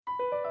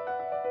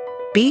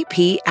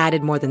BP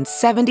added more than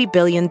 $70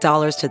 billion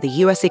to the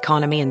U.S.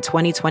 economy in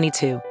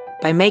 2022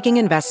 by making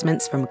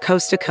investments from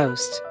coast to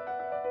coast.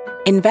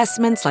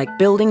 Investments like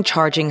building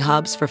charging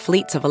hubs for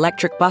fleets of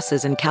electric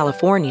buses in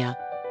California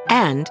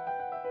and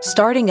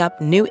starting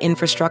up new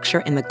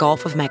infrastructure in the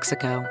Gulf of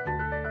Mexico.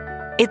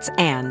 It's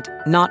and,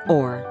 not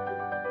or.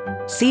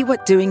 See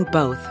what doing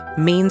both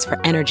means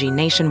for energy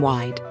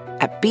nationwide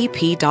at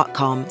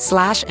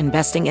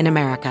bp.com/investing in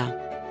America.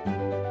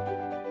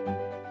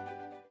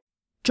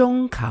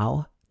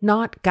 Zhongkao,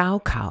 not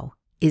Gaokao,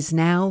 is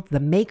now the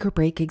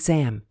make-or-break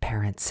exam,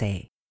 parents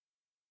say.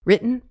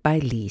 Written by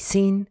Li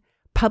Xin,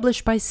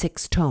 published by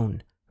Sixth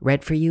Tone,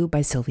 read for you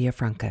by Sylvia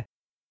Franke.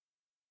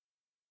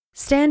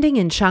 Standing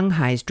in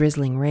Shanghai's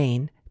drizzling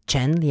rain,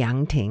 Chen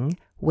Liangting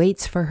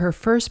waits for her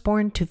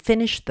firstborn to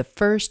finish the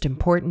first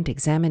important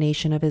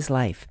examination of his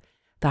life,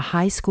 the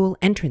high school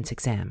entrance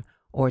exam,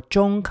 or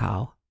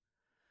Zhongkao.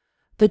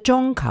 The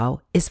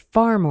Zhongkao is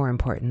far more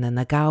important than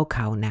the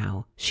Gaokao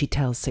now, she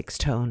tells Sixth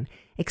Tone,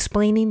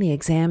 explaining the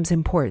exam's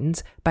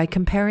importance by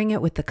comparing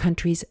it with the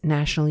country's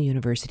national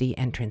university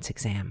entrance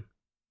exam.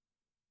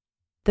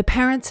 The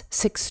parents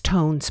Sixth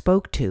Tone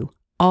spoke to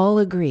all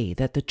agree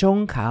that the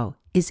Zhongkao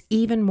is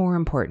even more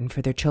important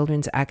for their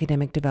children's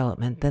academic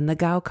development than the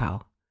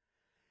Gaokao.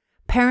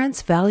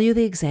 Parents value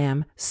the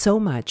exam so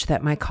much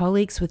that my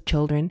colleagues with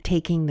children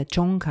taking the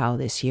Zhongkao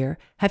this year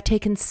have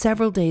taken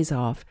several days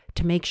off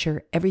to make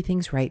sure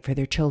everything's right for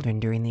their children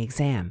during the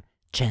exam,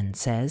 Chen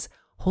says,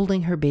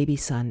 holding her baby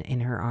son in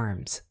her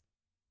arms.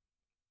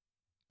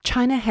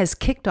 China has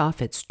kicked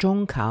off its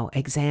Zhongkao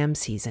exam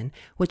season,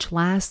 which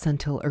lasts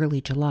until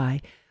early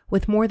July,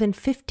 with more than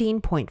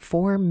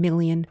 15.4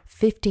 million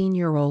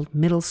 15-year-old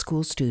middle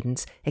school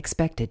students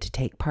expected to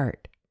take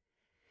part.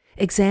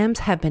 Exams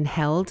have been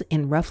held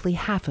in roughly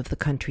half of the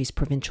country's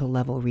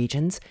provincial-level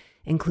regions,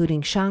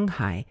 including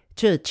Shanghai,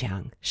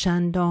 Zhejiang,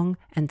 Shandong,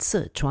 and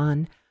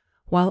Sichuan,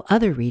 while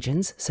other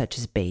regions such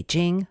as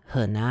Beijing,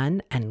 Henan,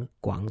 and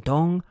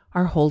Guangdong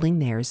are holding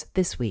theirs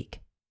this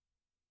week.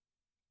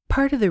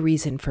 Part of the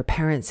reason for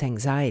parents'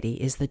 anxiety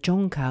is the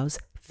Zhongkao's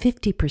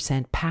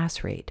 50%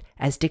 pass rate,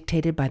 as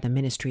dictated by the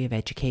Ministry of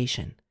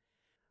Education.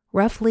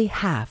 Roughly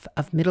half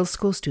of middle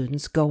school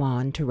students go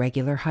on to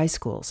regular high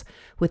schools,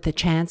 with the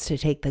chance to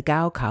take the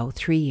Gaokao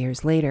 3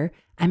 years later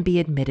and be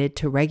admitted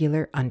to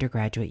regular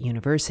undergraduate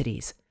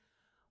universities,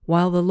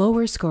 while the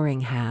lower-scoring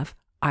half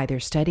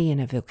either study in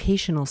a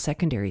vocational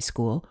secondary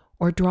school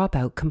or drop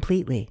out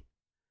completely.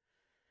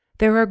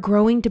 There are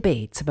growing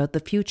debates about the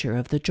future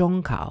of the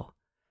Zhongkao.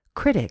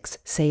 Critics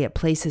say it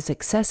places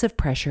excessive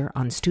pressure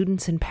on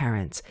students and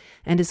parents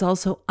and is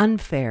also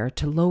unfair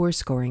to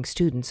lower-scoring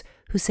students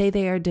who say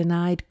they are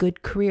denied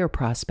good career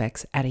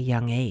prospects at a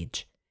young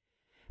age.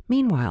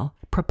 Meanwhile,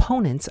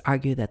 proponents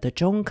argue that the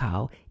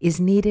Zhongkao is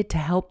needed to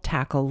help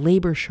tackle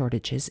labor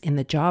shortages in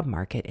the job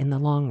market in the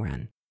long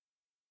run.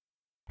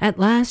 At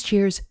last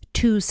year's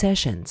 2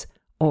 sessions,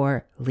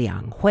 or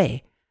Liang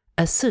Hui,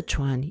 a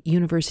Sichuan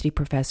university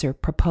professor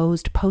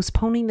proposed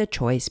postponing the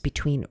choice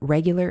between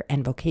regular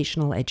and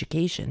vocational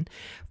education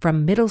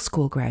from middle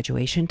school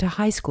graduation to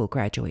high school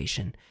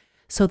graduation,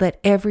 so that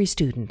every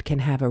student can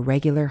have a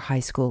regular high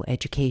school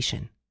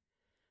education.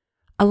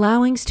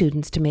 Allowing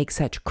students to make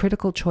such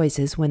critical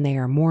choices when they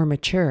are more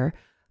mature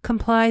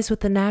complies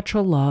with the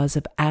natural laws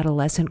of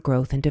adolescent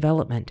growth and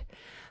development.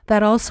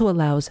 That also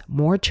allows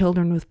more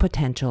children with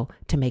potential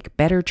to make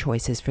better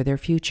choices for their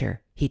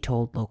future, he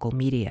told local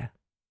media.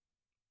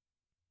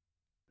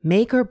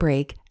 Make or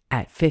break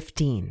at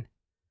 15.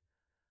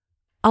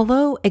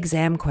 Although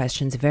exam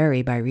questions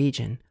vary by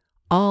region,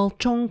 all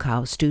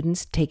Zhongkao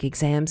students take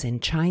exams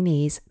in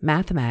Chinese,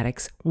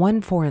 mathematics,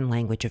 one foreign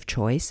language of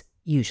choice,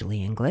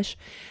 usually English,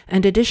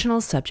 and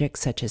additional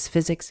subjects such as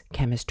physics,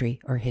 chemistry,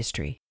 or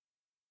history.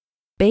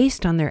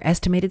 Based on their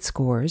estimated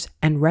scores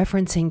and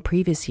referencing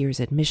previous year's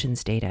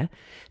admissions data,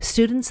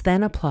 students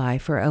then apply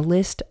for a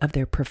list of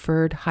their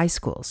preferred high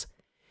schools.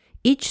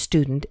 Each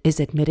student is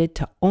admitted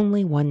to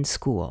only one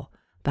school,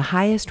 the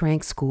highest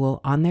ranked school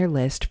on their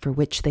list for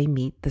which they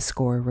meet the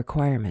score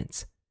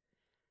requirements.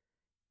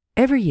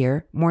 Every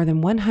year, more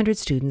than 100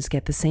 students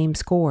get the same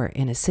score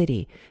in a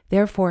city.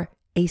 Therefore,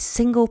 a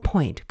single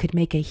point could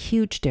make a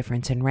huge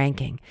difference in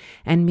ranking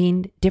and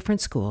mean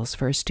different schools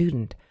for a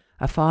student.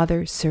 A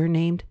father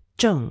surnamed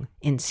Zheng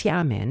in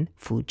Xiamen,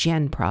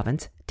 Fujian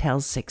province,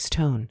 tells Sixth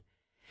Tone.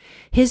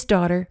 His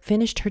daughter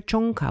finished her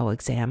Zhongkao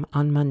exam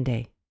on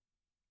Monday.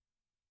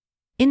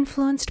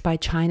 Influenced by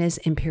China's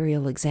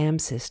imperial exam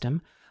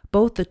system,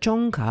 both the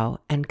Zhongkao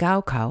and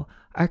Gaokao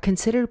are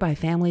considered by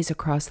families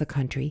across the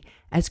country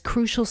as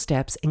crucial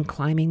steps in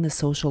climbing the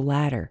social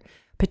ladder,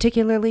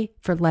 particularly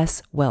for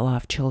less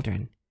well-off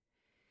children.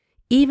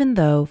 Even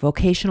though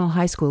vocational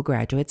high school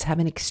graduates have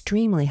an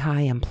extremely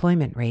high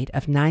employment rate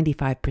of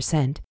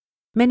 95%,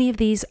 many of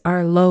these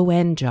are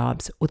low-end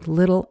jobs with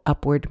little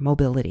upward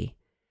mobility.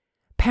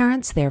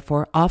 Parents,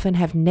 therefore, often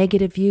have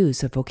negative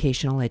views of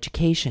vocational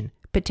education,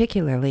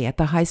 particularly at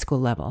the high school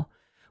level,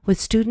 with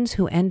students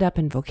who end up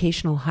in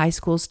vocational high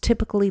schools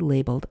typically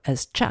labeled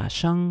as 差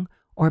生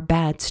or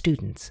bad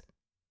students.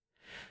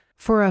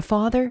 For a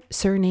father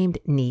surnamed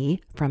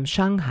Ni from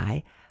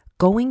Shanghai,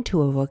 going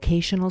to a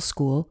vocational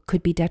school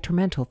could be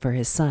detrimental for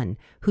his son,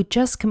 who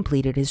just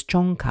completed his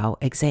Zhongkao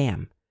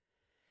exam.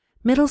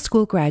 Middle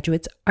school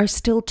graduates are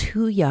still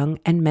too young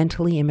and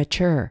mentally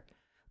immature.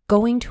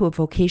 Going to a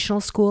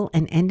vocational school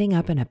and ending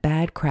up in a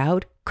bad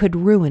crowd could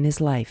ruin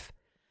his life.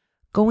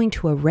 Going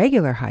to a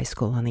regular high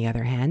school, on the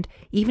other hand,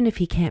 even if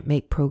he can't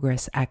make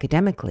progress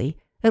academically,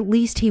 at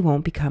least he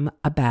won't become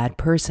a bad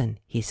person,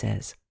 he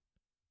says.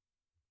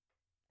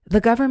 The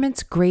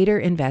government's greater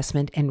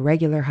investment in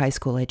regular high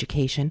school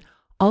education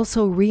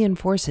also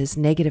reinforces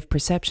negative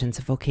perceptions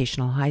of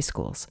vocational high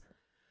schools.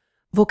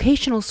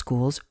 Vocational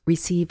schools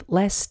receive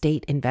less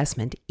state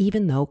investment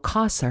even though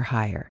costs are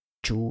higher.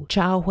 Zhu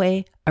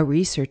Zhaohui, a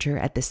researcher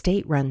at the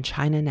state-run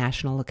China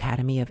National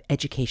Academy of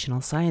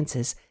Educational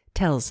Sciences,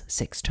 tells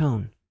Sixth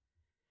Tone.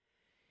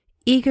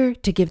 Eager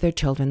to give their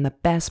children the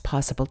best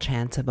possible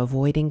chance of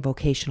avoiding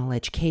vocational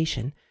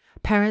education,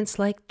 parents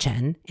like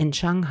Chen in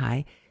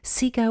Shanghai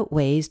seek out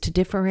ways to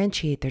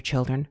differentiate their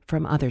children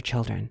from other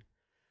children.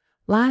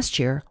 Last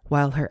year,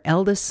 while her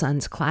eldest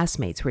son's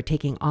classmates were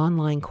taking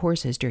online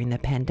courses during the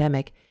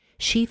pandemic,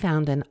 she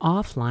found an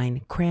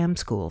offline cram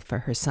school for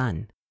her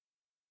son.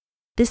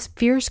 This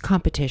fierce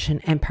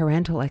competition and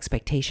parental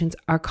expectations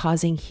are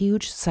causing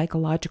huge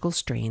psychological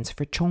strains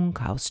for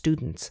Zhongkao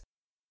students.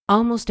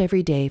 Almost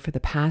every day for the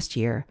past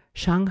year,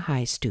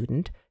 Shanghai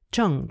student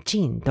Zheng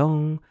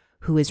Jindong,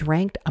 who is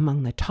ranked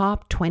among the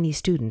top 20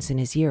 students in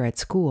his year at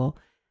school,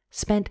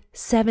 spent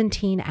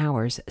 17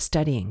 hours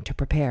studying to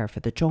prepare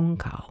for the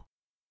Zhongkao.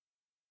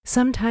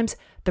 Sometimes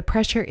the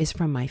pressure is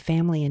from my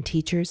family and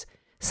teachers,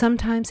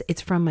 sometimes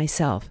it's from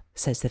myself,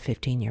 says the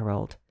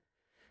 15-year-old.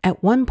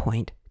 At one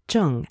point,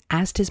 Zheng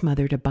asked his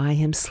mother to buy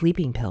him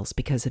sleeping pills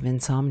because of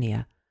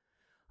insomnia.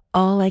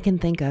 All I can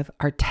think of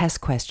are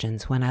test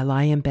questions when I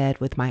lie in bed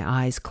with my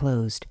eyes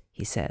closed,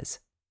 he says.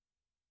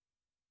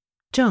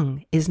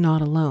 Zheng is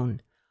not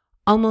alone.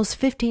 Almost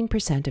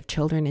 15% of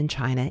children in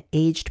China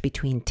aged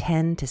between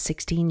 10 to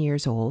 16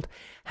 years old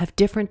have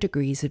different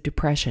degrees of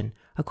depression,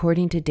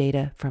 according to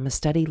data from a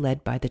study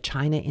led by the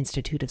China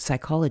Institute of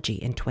Psychology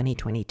in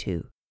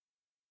 2022.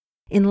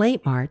 In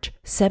late March,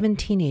 7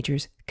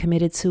 teenagers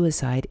committed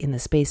suicide in the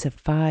space of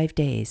 5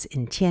 days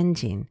in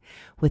Tianjin,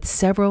 with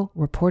several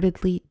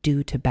reportedly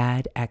due to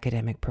bad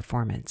academic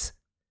performance.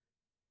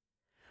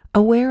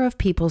 Aware of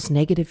people's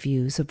negative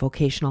views of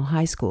vocational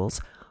high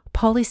schools,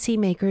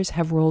 policymakers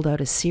have rolled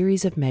out a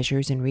series of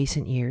measures in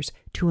recent years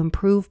to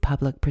improve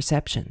public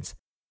perceptions.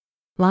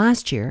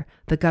 Last year,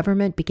 the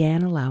government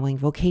began allowing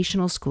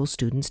vocational school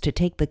students to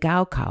take the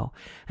Gaokao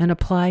and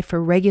apply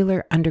for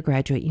regular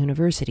undergraduate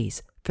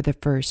universities for the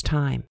first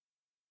time.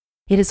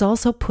 It has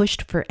also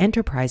pushed for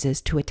enterprises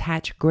to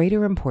attach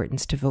greater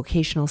importance to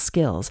vocational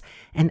skills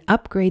and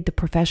upgrade the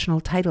professional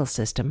title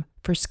system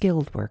for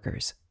skilled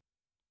workers.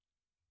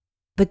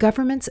 The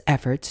government's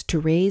efforts to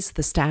raise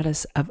the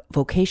status of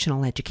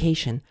vocational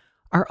education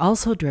are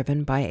also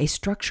driven by a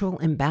structural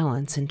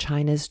imbalance in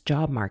China's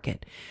job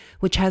market,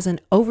 which has an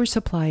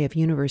oversupply of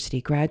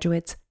university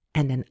graduates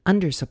and an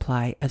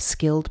undersupply of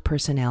skilled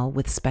personnel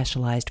with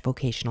specialized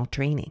vocational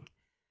training.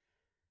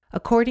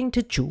 According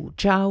to Zhu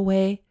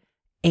Zhaohui,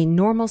 a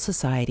normal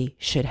society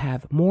should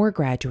have more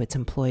graduates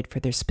employed for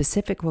their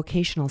specific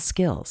vocational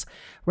skills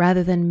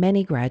rather than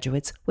many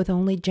graduates with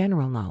only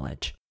general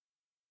knowledge.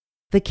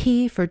 The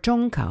key for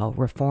Zhongkao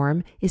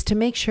reform is to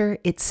make sure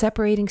it's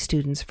separating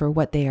students for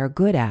what they are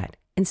good at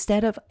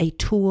instead of a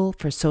tool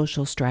for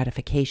social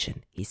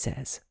stratification, he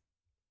says.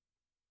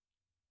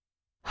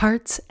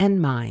 Hearts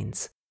and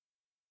minds.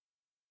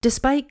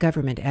 Despite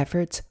government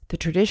efforts, the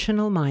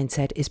traditional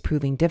mindset is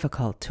proving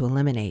difficult to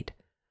eliminate.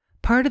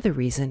 Part of the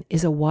reason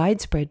is a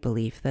widespread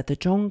belief that the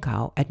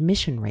Zhongkao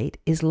admission rate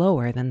is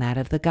lower than that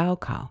of the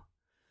Gaokao.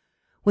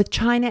 With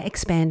China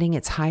expanding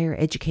its higher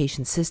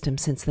education system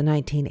since the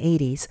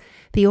 1980s,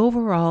 the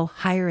overall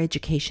higher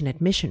education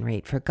admission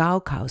rate for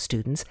Gaokao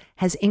students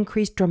has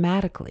increased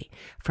dramatically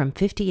from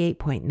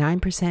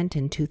 58.9%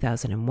 in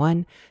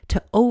 2001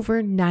 to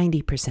over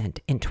 90%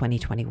 in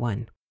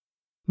 2021.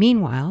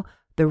 Meanwhile,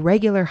 the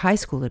regular high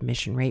school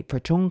admission rate for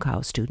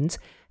Zhongkao students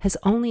has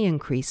only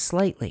increased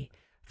slightly,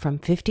 from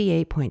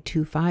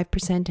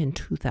 58.25% in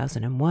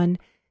 2001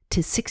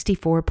 to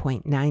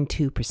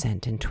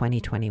 64.92% in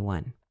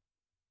 2021.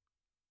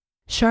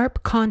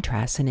 Sharp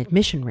contrasts in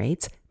admission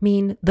rates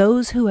mean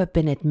those who have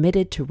been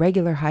admitted to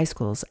regular high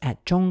schools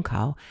at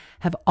Zhongkao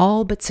have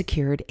all but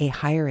secured a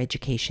higher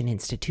education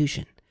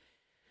institution.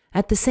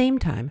 At the same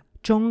time,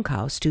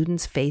 Zhongkao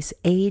students face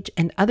age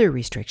and other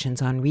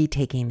restrictions on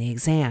retaking the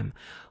exam,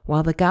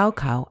 while the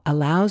Gaokao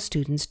allows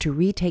students to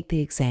retake the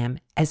exam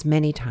as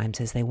many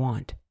times as they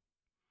want.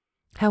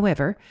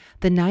 However,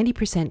 the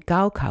 90%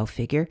 Gaokao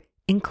figure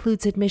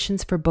includes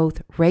admissions for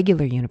both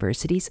regular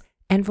universities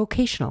and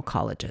vocational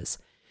colleges.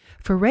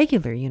 For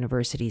regular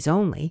universities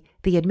only,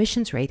 the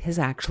admissions rate has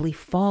actually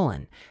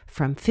fallen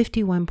from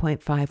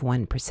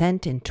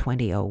 51.51% in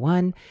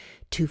 2001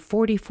 to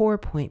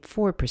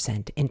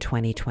 44.4% in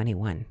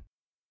 2021.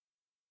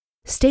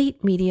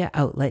 State media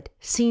outlet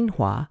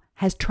Xinhua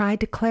has tried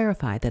to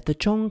clarify that the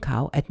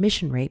Zhongkao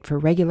admission rate for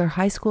regular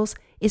high schools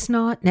is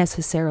not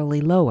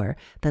necessarily lower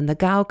than the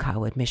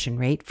Gaokao admission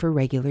rate for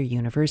regular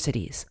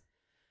universities.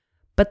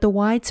 But the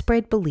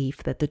widespread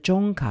belief that the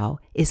Zhongkao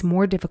is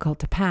more difficult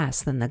to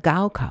pass than the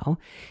Gaokao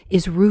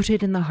is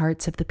rooted in the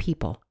hearts of the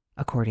people,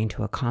 according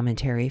to a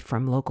commentary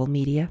from local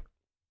media.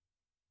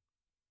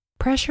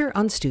 Pressure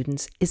on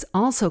students is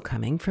also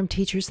coming from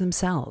teachers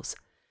themselves.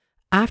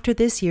 After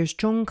this year's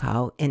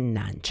Zhongkao in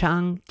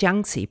Nanchang,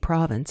 Jiangxi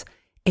province,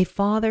 a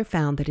father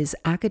found that his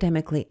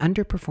academically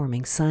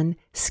underperforming son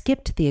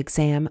skipped the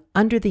exam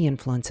under the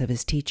influence of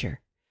his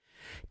teacher.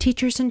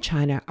 Teachers in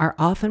China are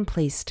often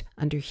placed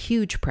under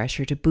huge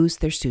pressure to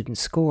boost their students'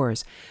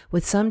 scores,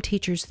 with some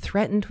teachers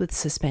threatened with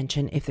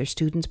suspension if their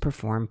students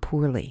perform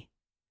poorly.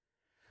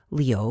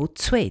 Liu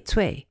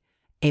Cui,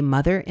 a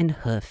mother in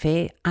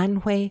Hefei,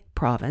 Anhui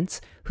province,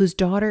 whose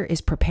daughter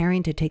is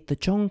preparing to take the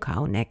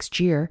Zhongkao next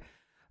year,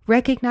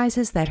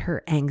 recognizes that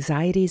her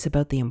anxieties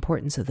about the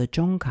importance of the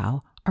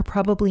Zhongkao are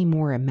probably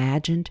more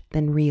imagined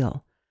than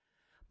real.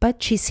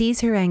 But she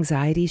sees her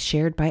anxieties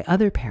shared by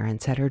other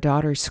parents at her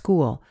daughter's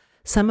school,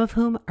 some of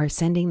whom are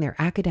sending their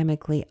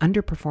academically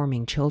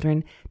underperforming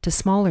children to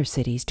smaller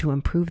cities to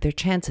improve their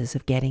chances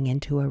of getting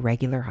into a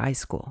regular high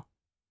school.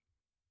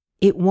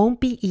 It won't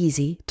be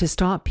easy to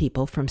stop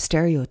people from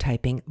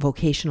stereotyping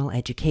vocational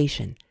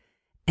education,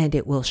 and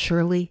it will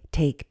surely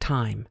take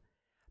time.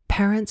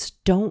 Parents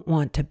don't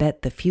want to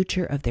bet the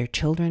future of their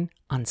children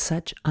on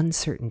such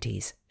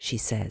uncertainties, she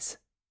says.